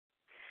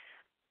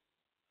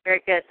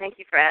Very good. Thank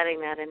you for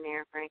adding that in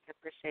there, Frank. I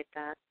appreciate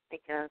that. I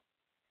think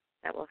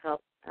that will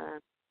help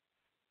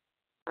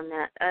on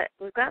that.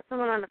 We've got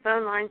someone on the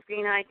phone line,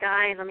 Green-Eyed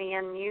Guy. Let me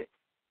unmute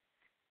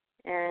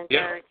and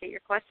get your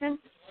question.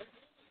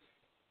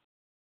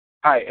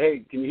 Hi.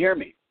 Hey, can you hear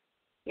me?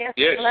 Yes.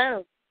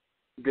 Hello.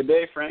 Good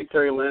day, Frank,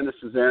 Terry Lynn. This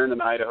is Aaron in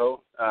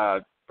Idaho.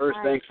 First,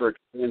 Hi. Thanks for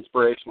an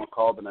inspirational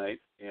call tonight.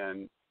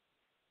 And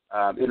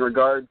in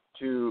regard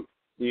to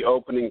the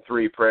opening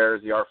three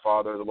prayers, the Our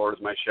Father, the Lord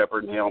is my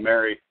shepherd, and Hail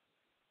Mary,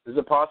 is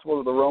it possible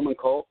that the Roman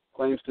cult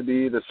claims to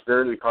be the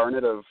spirit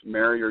incarnate of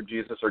Mary or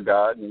Jesus or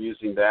God and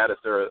using that as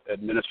their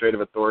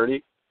administrative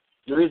authority?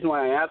 The reason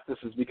why I ask this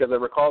is because I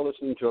recall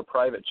listening to a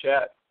private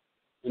chat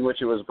in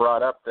which it was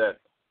brought up that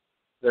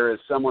there is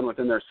someone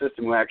within their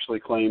system who actually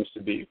claims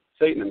to be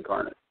Satan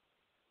incarnate.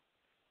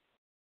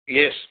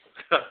 Yes.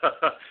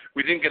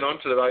 We didn't get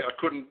onto that. I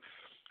couldn't,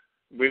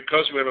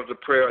 because we went on to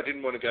prayer, I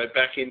didn't want to go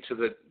back into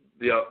the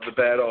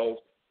bad old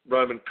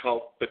Roman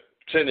cult, but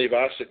certainly you've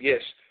asked it,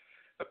 yes.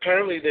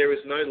 Apparently there is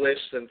no less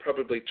than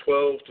probably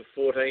 12 to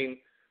 14,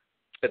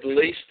 at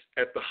least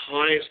at the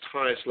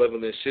highest level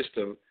in their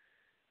system,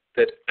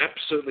 that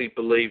absolutely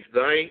believe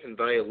they and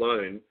they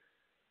alone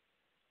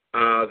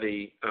are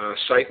the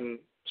Satan,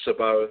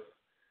 Sabaoth,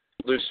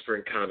 Lucifer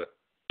incarnate.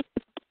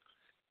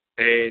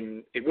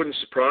 And it wouldn't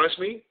surprise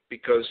me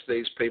because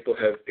these people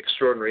have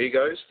extraordinary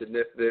egos.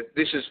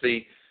 This is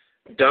the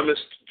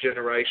dumbest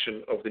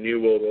generation of the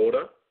New World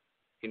Order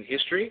in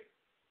history.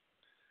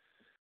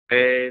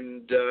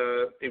 And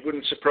it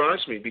wouldn't surprise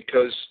me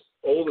because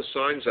all the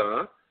signs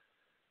are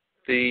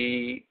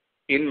the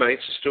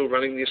inmates are still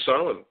running the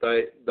asylum.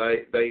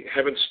 They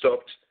haven't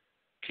stopped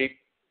they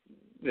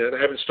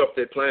haven't stopped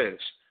their plans.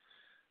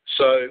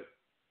 So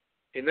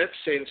in that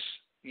sense,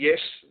 yes,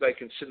 they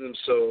consider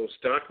themselves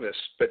darkness,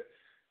 but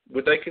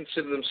would they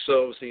consider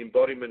themselves the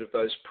embodiment of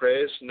those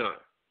prayers? No.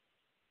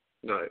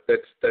 No,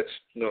 that's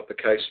not the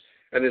case.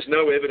 And there's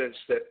no evidence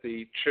that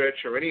the church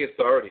or any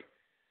authority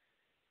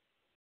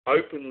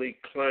openly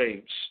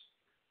claims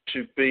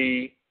to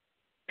be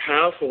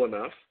powerful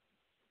enough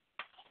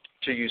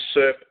to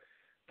usurp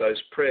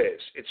those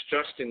prayers. It's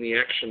just in the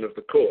action of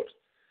the court.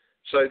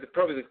 So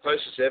probably the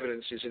closest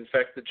evidence is, in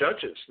fact, the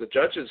judges. The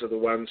judges are the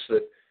ones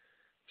that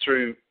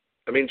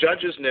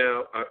judges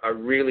now are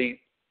really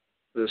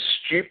the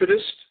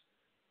stupidest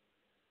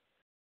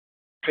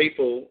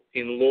people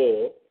in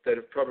law that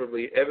have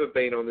probably ever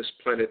been on this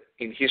planet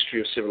in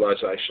history of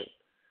civilization.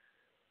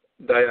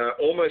 They are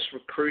almost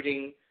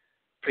recruiting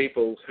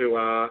people who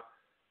are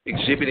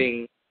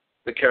exhibiting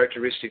the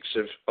characteristics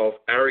of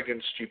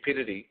arrogant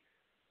stupidity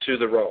to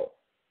the role.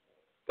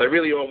 They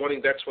really are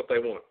wanting, that's what they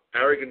want,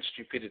 arrogant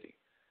stupidity.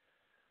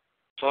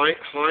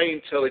 High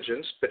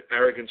intelligence, but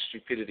arrogant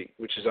stupidity,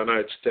 which is, I know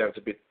it sounds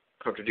a bit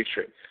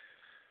contradictory.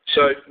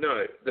 So,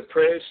 no, the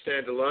prayers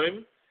stand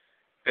alone,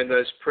 and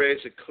those prayers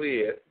are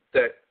clear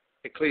that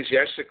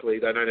ecclesiastically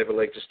they don't have a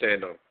leg to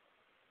stand on.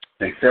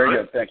 Thanks. Very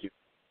good. Thank you.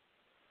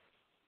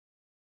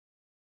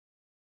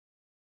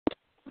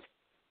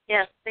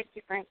 Yes, thank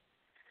you, Frank.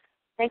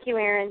 Thank you,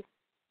 Aaron.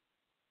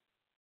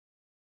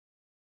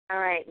 All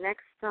right,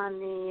 next on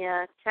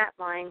the chat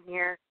line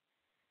here.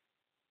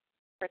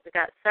 Looks like we've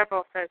got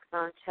several folks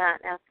on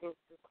chat asking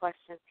some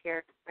questions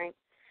here, Frank.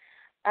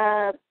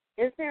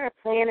 Is there a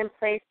plan in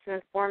place to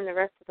inform the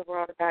rest of the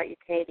world about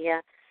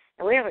UCADIA?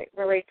 And we haven't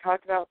really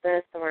talked about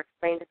this or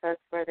explained to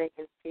folks where they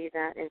can see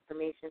that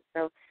information.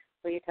 So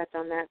will you touch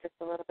on that just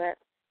a little bit?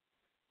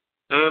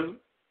 No,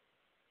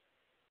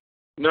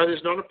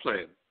 there's not a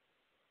plan.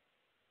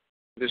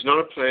 There's not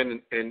a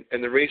plan,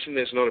 and the reason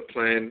there's not a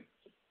plan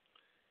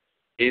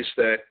is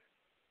that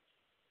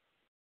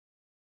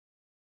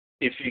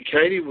if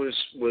UCADIA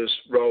was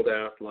rolled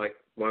out like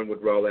one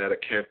would roll out a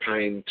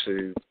campaign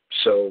to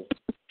sell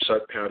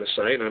soap powder,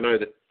 say, and I know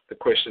that the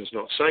question's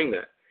not saying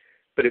that,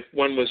 but if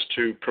one was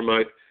to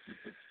promote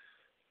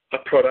a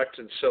product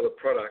and sell a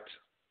product,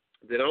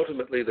 then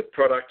ultimately the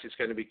product is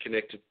going to be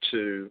connected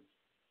to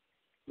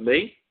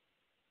me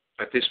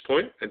at this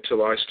point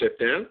until I step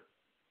down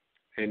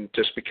and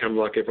just become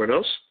like everyone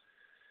else.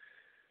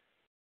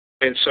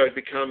 And so it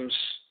becomes,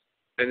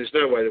 and there's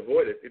no way to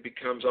avoid it, it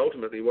becomes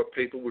ultimately what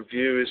people would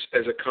view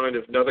as a kind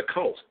of another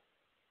cult.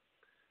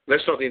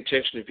 That's not the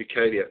intention of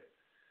UCADIA.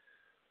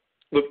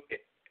 Look,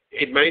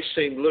 it may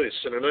seem loose,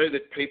 and I know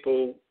that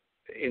people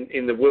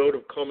in the world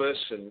of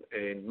commerce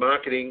and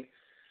marketing,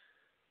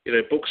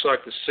 books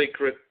like The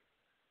Secret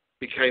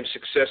became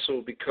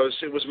successful because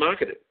it was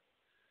marketed.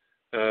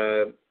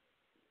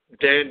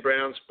 Dan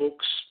Brown's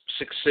books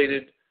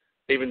succeeded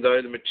even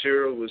though the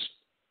material was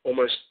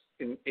almost,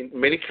 in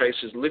many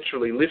cases,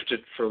 literally lifted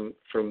from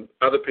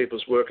other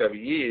people's work over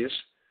years,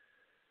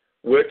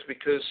 worked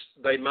because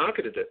they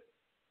marketed it.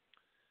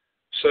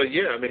 So,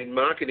 yeah,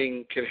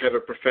 marketing can have a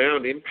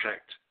profound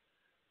impact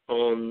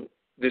on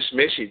this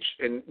message,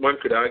 and one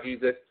could argue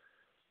that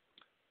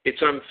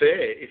it's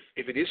unfair if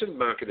it isn't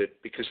marketed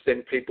because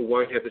then people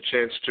won't have the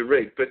chance to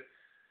read. But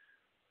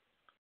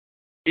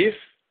if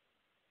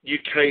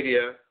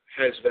UCADIA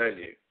has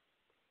value,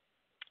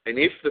 and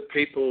if the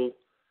people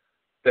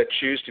that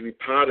choose to be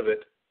part of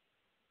it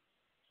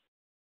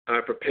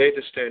are prepared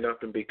to stand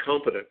up and be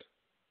competent,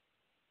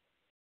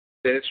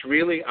 then it's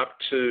really up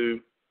to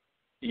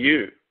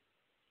you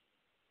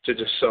to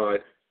decide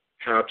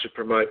how to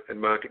promote and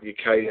market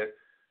UCADIA,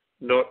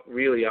 not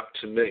really up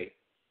to me.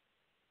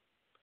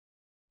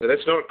 Now,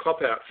 that's not a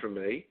cop-out from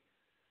me.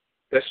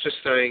 That's just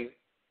saying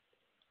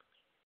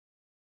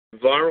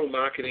viral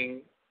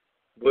marketing,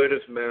 word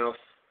of mouth,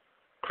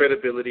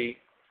 credibility,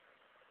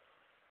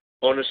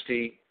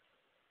 honesty.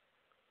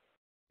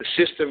 The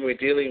system we're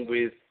dealing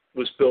with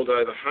was built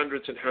over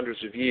hundreds and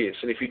hundreds of years.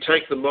 And if you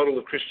take the model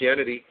of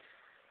Christianity,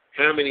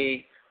 how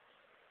many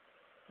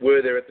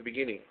were there at the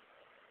beginning?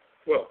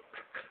 Well,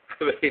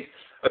 I mean,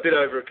 a bit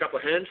over a couple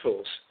of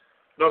handfuls.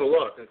 Not a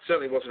lot. It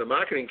certainly wasn't a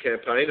marketing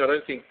campaign. I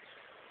don't think,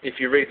 if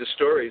you read the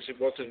stories, it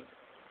wasn't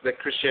that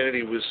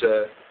Christianity was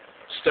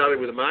started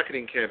with a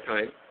marketing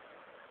campaign.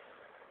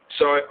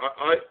 So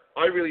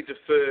I really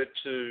defer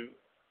to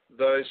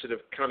those that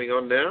are coming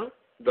on now,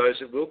 those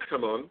that will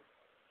come on,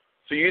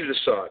 for you to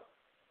decide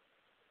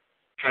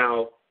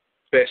how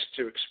best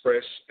to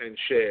express and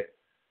share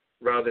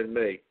rather than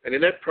me. And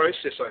in that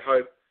process, I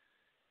hope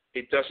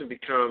it doesn't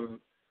become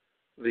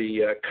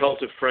the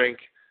cult of Frank,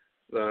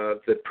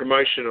 the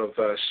promotion of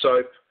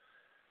soap,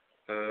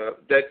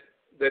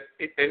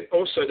 and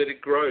also that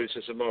it grows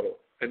as a model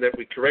and that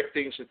we correct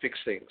things and fix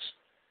things.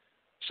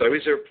 So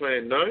is there a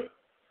plan? No.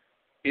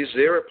 Is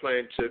there a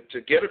plan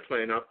to get a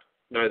plan up?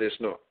 No, there's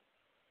not.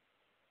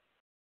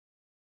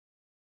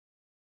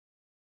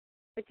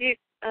 Would you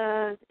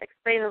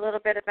explain a little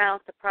bit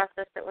about the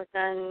process that was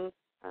done?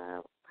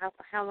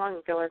 How long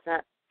ago was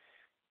that?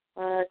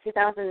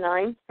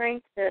 2009,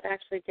 Frank, that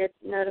actually did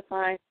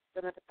notify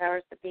some of the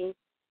powers that be?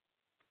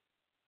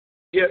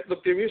 Yeah,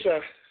 look, there is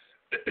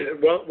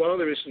while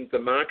there isn't the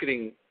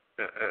marketing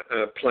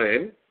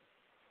plan,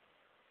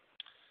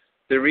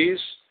 there is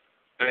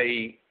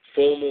a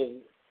formal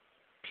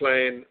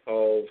plan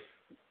of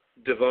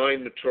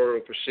divine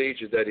notarial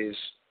procedure that is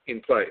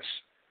in place.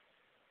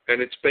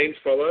 And it's been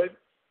followed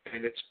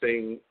and it's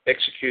being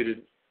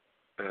executed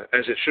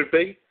as it should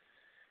be.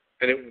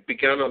 And it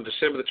began on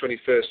December the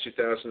 21st,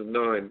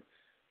 2009,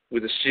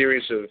 with a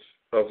series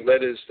of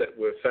letters that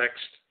were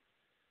faxed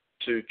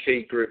to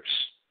key groups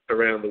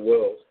around the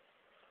world,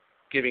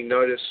 giving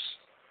notice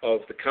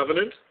of the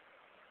covenant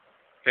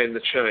and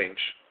the change.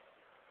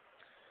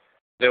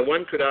 Now,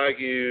 one could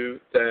argue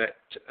that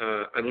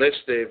unless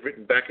they've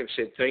written back and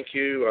said, thank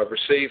you, I've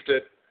received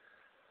it,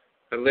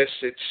 unless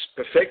it's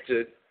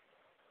perfected,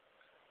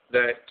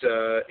 that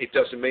it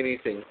doesn't mean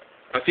anything.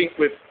 I think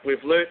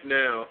we've learnt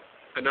now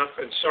enough,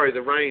 and sorry,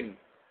 the rain,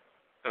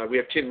 we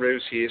have tin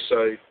roofs here,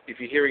 so if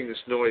you're hearing this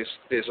noise,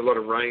 there's a lot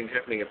of rain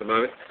happening at the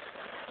moment.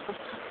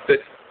 But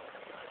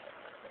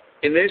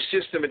in their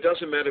system, it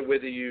doesn't matter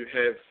whether you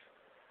have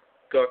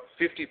got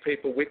 50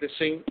 people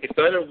witnessing. If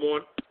they don't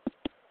want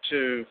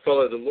to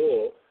follow the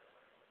law,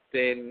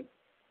 then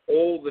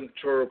all the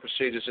notarial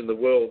procedures in the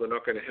world are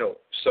not going to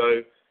help.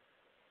 So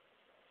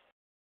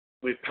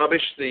we've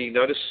published the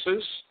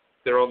notices.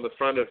 They're on the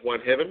front of One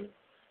Heaven.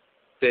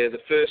 They're the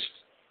first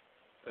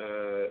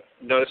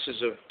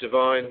notices of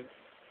divine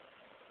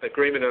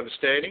agreement and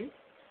understanding.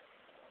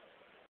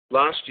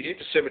 Last year,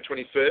 December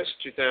 21st,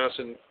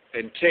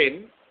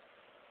 2010,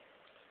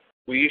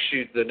 we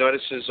issued the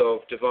notices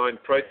of divine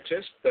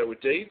protest. They were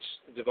deeds,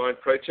 divine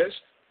protest.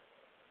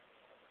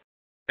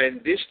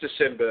 And this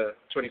December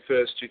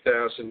 21st,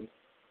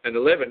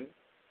 2011,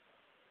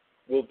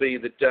 will be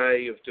the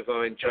day of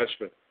divine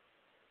judgment,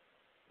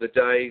 the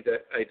day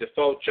that a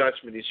default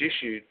judgment is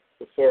issued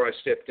before I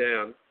step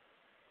down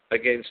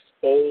against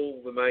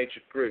all the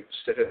major groups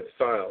that have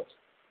failed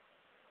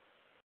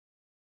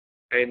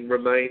and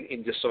remain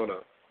in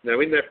dishonour.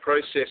 Now, in that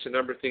process, a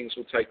number of things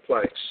will take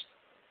place.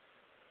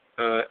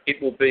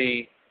 It will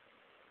be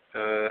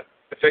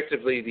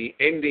effectively the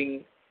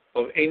ending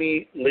of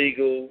any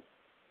legal,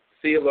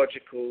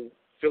 theological,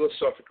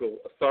 philosophical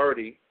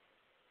authority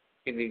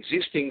in the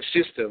existing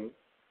system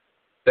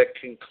that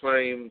can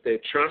claim their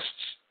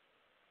trusts,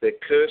 their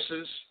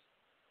curses,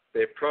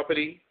 their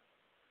property,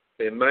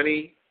 their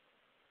money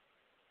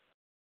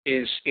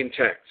is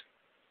intact.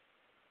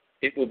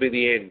 It will be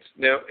the end.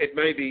 Now, it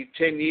may be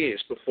 10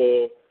 years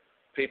before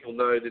people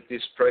know that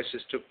this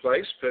process took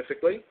place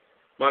perfectly.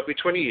 Might be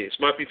 20 years,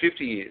 might be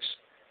 50 years.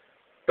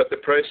 But the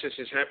process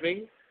is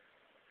happening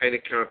and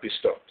it can't be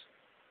stopped.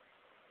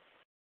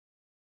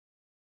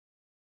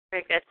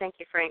 Very good. Thank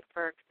you, Frank,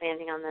 for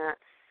expanding on that.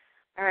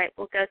 All right,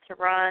 we'll go to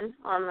Ron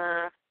on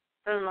the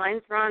phone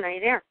lines. Ron, are you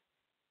there?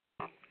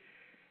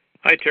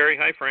 Hi, Terry.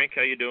 Hi, Frank.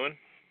 How you doing?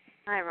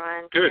 Hi,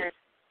 Ron. Good.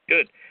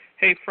 Good.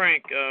 Hey,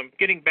 Frank,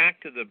 getting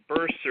back to the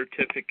birth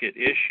certificate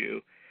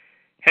issue,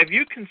 have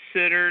you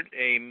considered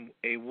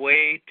a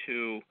way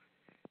to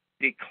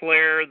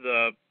declare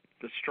the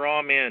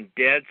straw man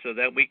dead so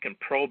that we can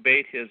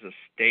probate his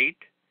estate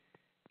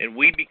and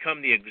we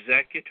become the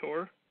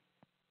executor?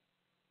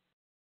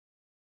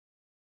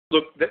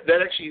 Look,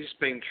 that actually has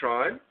been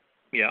tried.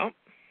 Yeah.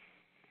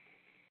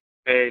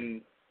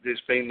 And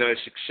there's been no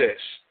success.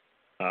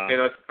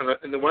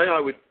 And the way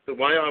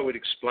I would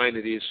explain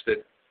it is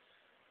that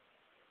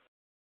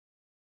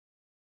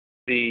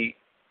the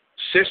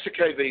Sister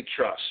KV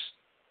trusts,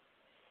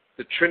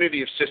 the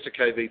Trinity of Sister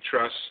KV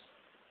trusts,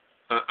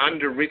 are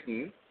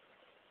underwritten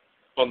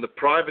on the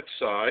private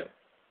side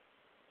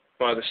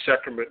by the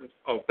sacrament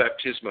of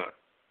baptismo.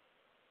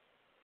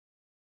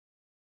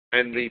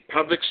 And the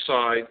public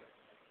side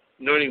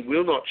not only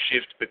will not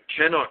shift, but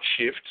cannot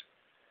shift,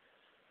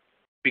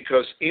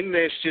 because in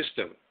their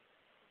system,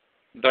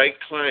 they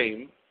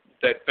claim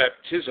that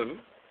baptism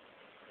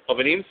of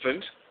an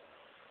infant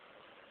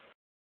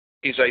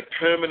is a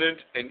permanent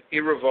and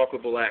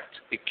irrevocable act.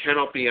 It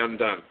cannot be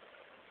undone.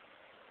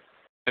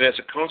 And as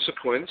a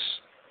consequence,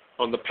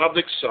 on the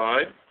public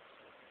side,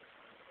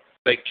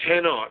 they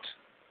cannot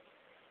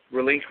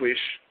relinquish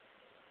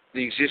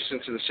the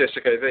existence of the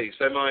Sister KVs.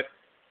 They might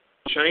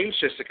change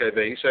Sister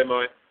KVs, they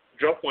might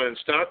drop one and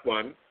start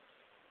one,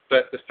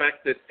 but the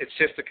fact that a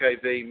Sister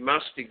KV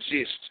must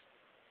exist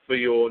for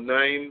your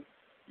name,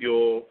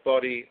 your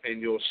body,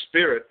 and your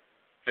spirit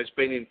has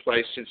been in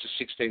place since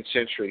the 16th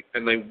century,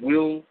 and they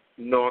will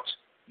not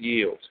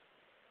yield.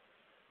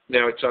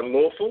 Now, it's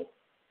unlawful,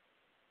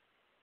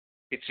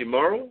 it's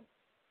immoral,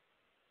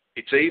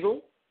 it's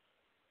evil,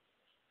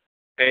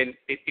 and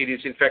it is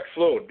in fact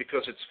flawed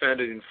because it's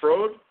founded in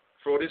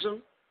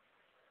fraudism.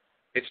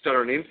 It's done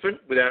on an infant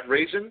without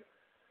reason.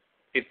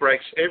 It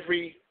breaks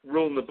every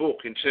rule in the book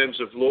in terms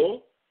of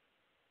law,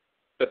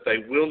 but they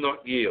will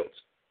not yield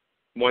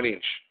 1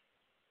 inch.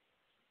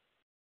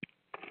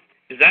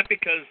 Is that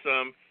because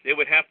they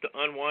would have to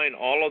unwind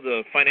all of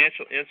the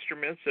financial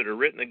instruments that are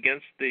written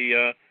against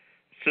the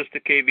Sister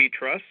KV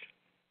Trust?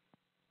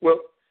 Well,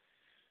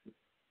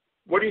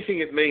 what do you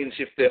think it means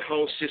if their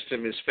whole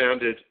system is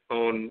founded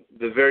on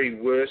the very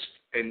worst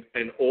and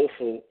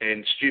awful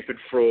and stupid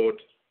fraud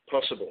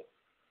possible,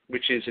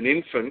 which is an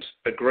infant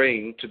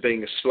agreeing to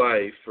being a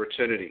slave for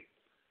eternity?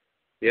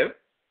 Yeah?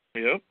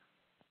 Yeah.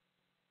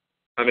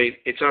 I mean,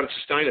 it's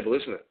unsustainable,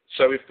 isn't it?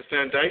 So if the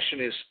foundation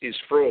is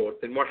fraud,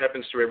 then what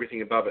happens to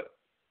everything above it?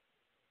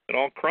 It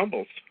all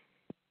crumbles.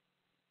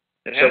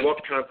 So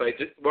what can't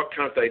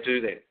they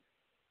do then?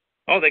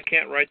 Oh, they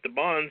can't write the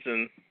bonds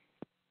and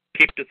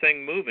keep the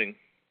thing moving.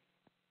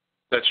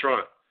 That's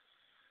right.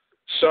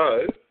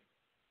 So,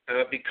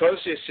 because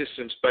their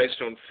system's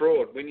based on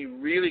fraud, when you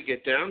really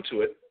get down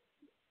to it,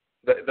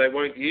 they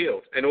won't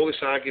yield. And all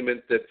this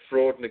argument that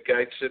fraud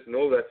negates it and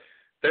all that,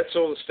 that's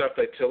all the stuff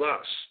they tell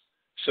us.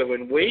 So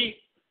when we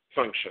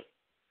function,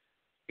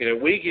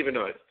 we give an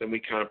oath and we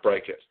can't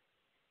break it.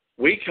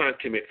 We can't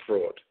commit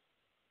fraud.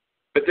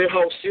 But their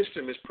whole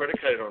system is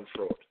predicated on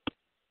fraud.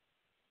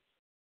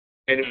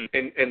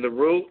 And the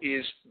rule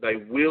is they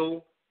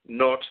will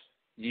not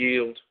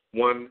yield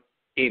 1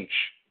 inch.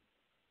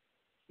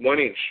 1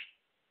 inch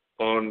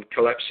on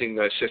collapsing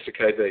those Sister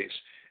KVs.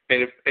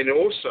 And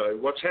also,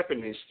 what's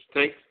happened is,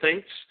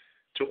 thanks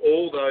to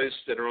all those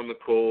that are on the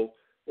call,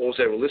 all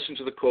that will listen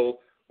to the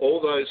call, all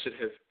those that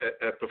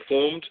have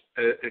performed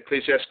an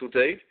ecclesiastical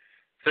deed,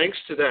 thanks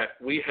to that,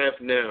 we have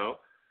now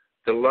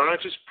the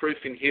largest proof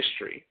in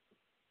history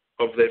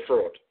of their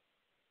fraud.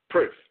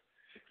 Proof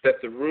that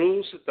the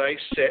rules that they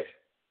set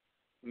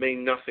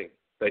mean nothing.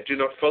 They do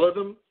not follow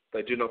them.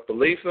 They do not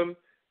believe them.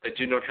 They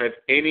do not have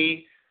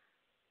any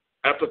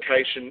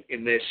application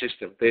in their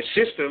system. Their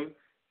system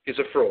is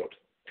a fraud.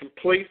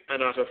 Complete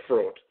and utter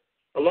fraud.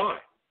 A lie.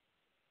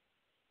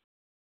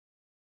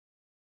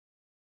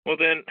 Well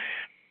then,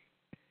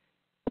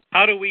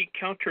 how do we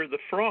counter the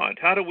fraud?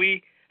 How do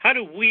we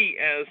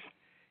as...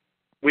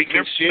 We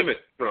consume it,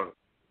 Ron.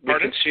 We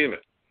consume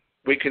it.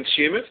 We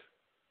consume it.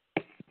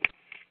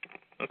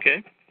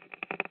 Okay.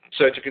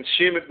 So to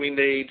consume it,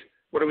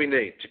 what do we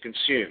need to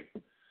consume?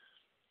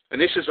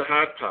 And this is the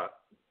hard part.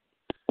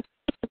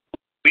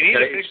 We need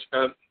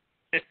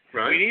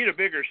right? We need a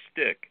bigger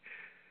stick.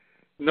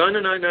 No.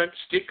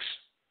 Sticks.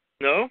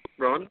 No?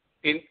 Ron,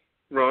 is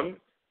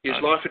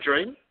life a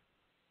dream?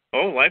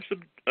 Oh, life's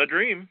a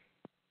dream.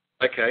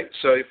 Okay,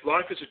 so if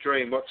life is a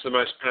dream, what's the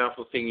most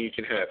powerful thing you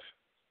can have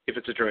if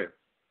it's a dream?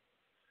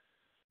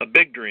 A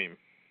big dream.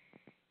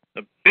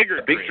 A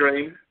bigger dream. A big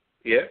dream,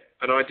 yeah,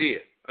 an idea.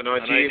 An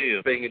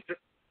idea being a dream.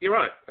 You're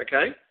right,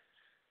 okay.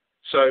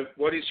 So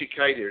what is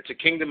UCADIA? It's a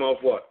kingdom of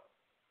what?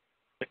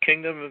 A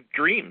kingdom of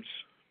dreams.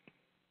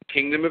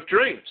 Kingdom of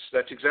dreams,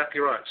 that's exactly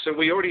right. So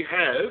we already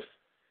have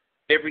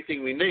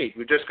everything we need.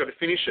 We've just got to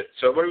finish it.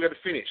 So what have we got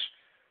to finish?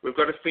 We've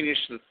got to finish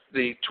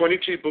the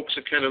 22 books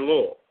of canon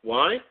law.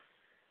 Why?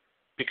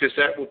 Because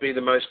that will be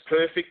the most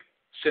perfect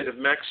set of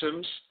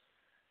maxims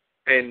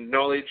and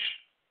knowledge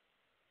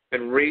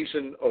and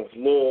reason of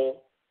law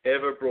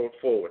ever brought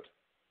forward.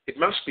 It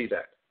must be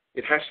that.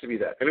 It has to be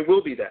that. And it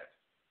will be that.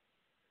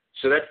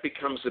 So that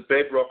becomes the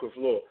bedrock of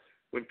law.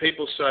 When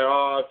people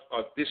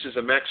say, this is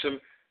a maxim,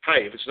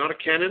 hey, if it's not a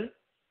canon,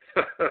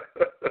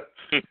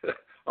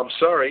 I'm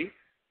sorry,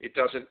 it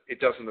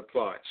doesn't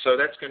apply. So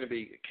that's going to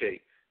be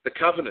key. The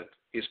covenant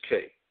is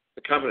key.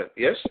 The covenant,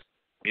 yes?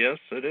 Yes,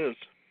 it is.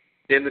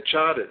 Then the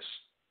charters,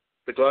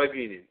 the Globe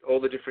Union,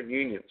 all the different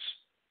unions.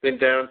 then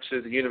down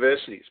to the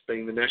universities,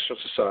 being the national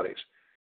societies.